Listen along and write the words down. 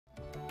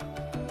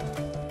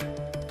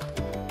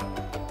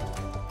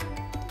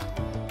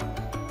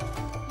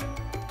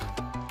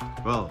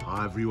Well,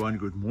 hi everyone,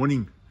 good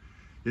morning.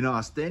 I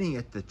was standing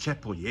at the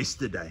chapel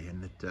yesterday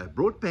and it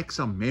brought back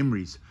some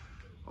memories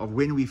of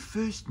when we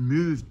first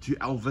moved to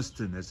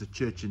Alverstone as a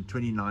church in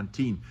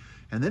 2019.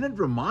 And then it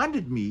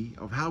reminded me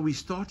of how we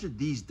started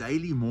these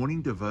daily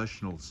morning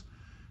devotionals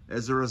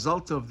as a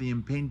result of the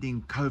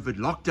impending COVID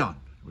lockdown,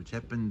 which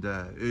happened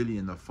early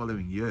in the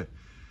following year.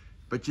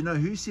 But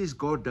who says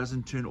God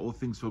doesn't turn all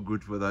things for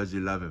good for those who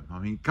love him? I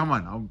mean, come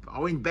on,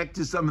 I went back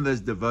to some of those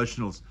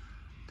devotionals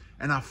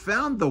and I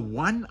found the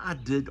one I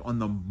did on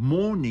the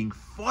morning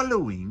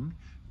following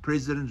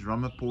President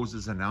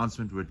Ramaphosa's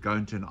announcement we'd go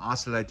into an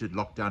isolated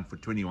lockdown for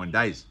 21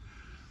 days.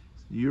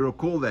 You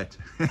recall that?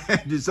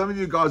 Do some of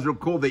you guys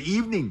recall the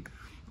evening?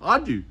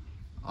 I do.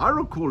 I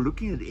recall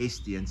looking at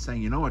Esty and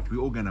saying, you know what, we're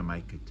all going to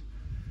make it.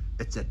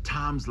 It's at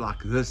times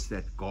like this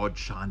that God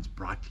shines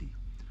brightly.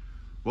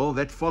 Well,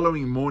 that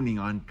following morning,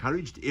 I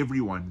encouraged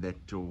everyone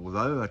that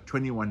although a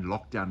 21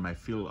 lockdown may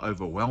feel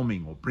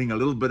overwhelming or bring a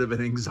little bit of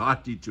an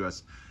anxiety to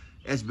us,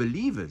 as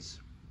believers,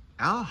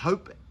 our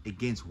hope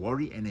against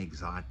worry and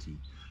anxiety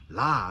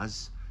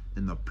lies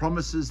in the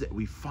promises that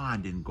we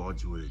find in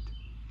God's word.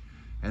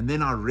 And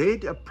then I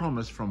read a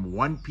promise from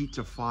 1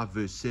 Peter 5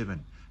 verse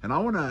 7. And I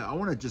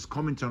want to just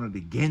comment on it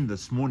again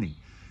this morning.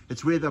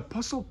 It's where the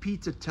Apostle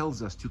Peter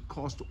tells us to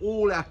cast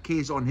all our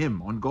cares on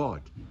him, on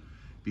God,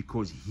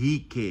 because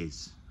he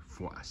cares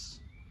for us.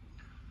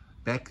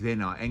 Back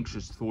then, our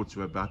anxious thoughts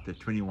were about the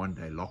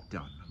 21-day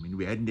lockdown. I mean,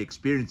 we hadn't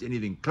experienced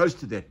anything close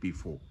to that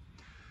before.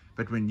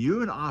 But when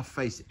you and I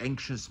face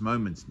anxious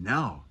moments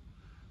now,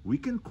 we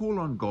can call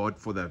on God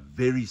for the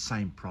very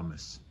same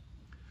promise.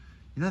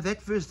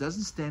 That verse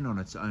doesn't stand on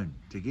its own.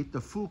 To get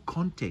the full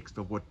context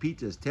of what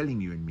Peter is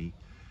telling you and me,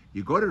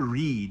 you've got to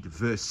read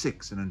verse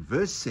 6. And in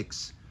verse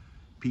 6,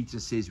 Peter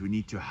says we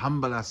need to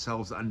humble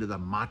ourselves under the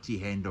mighty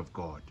hand of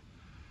God.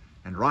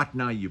 And right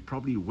now, you're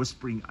probably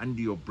whispering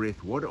under your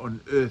breath, what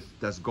on earth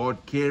does God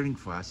caring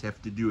for us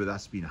have to do with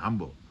us being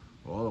humble?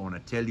 Well, I want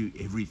to tell you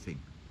everything.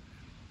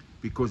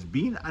 Because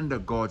being under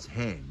God's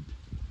hand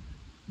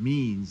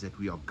means that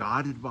we are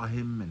guided by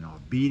him and are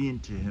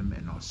obedient to him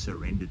and are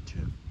surrendered to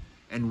him.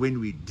 And when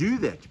we do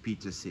that,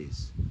 Peter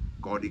says,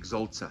 God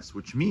exalts us,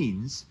 which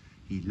means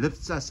he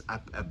lifts us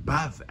up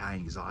above our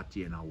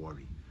anxiety and our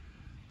worry.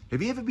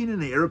 Have you ever been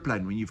in an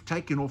aeroplane when you've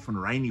taken off in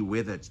rainy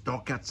weather, it's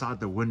dark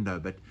outside the window,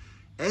 but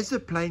as the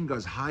plane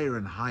goes higher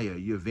and higher,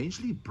 you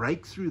eventually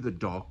break through the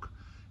dark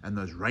and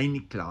those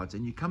rainy clouds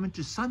and you come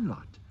into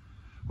sunlight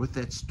with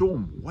that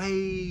storm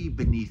way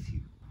beneath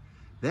you?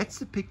 That's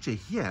the picture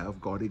here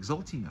of God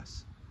exalting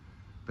us.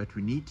 But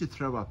we need to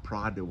throw our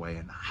pride away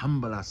and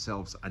humble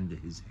ourselves under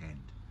his hand.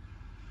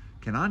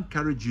 Can I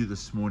encourage you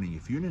this morning,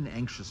 if you're in an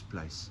anxious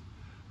place,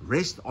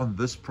 rest on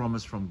this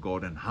promise from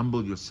God and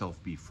humble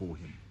yourself before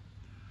him.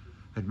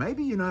 But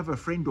maybe you know of a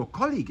friend or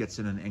colleague that's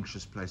in an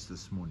anxious place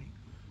this morning.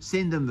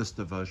 Send them this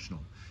devotional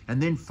and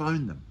then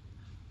phone them.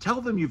 Tell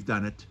them you've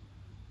done it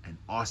and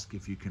ask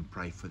if you can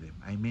pray for them.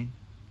 Amen.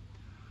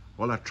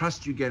 Well, I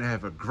trust you're going to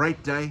have a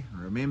great day.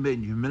 Remember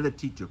in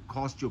humility to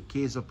cast your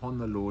cares upon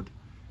the Lord.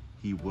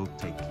 He will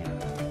take care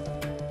of you.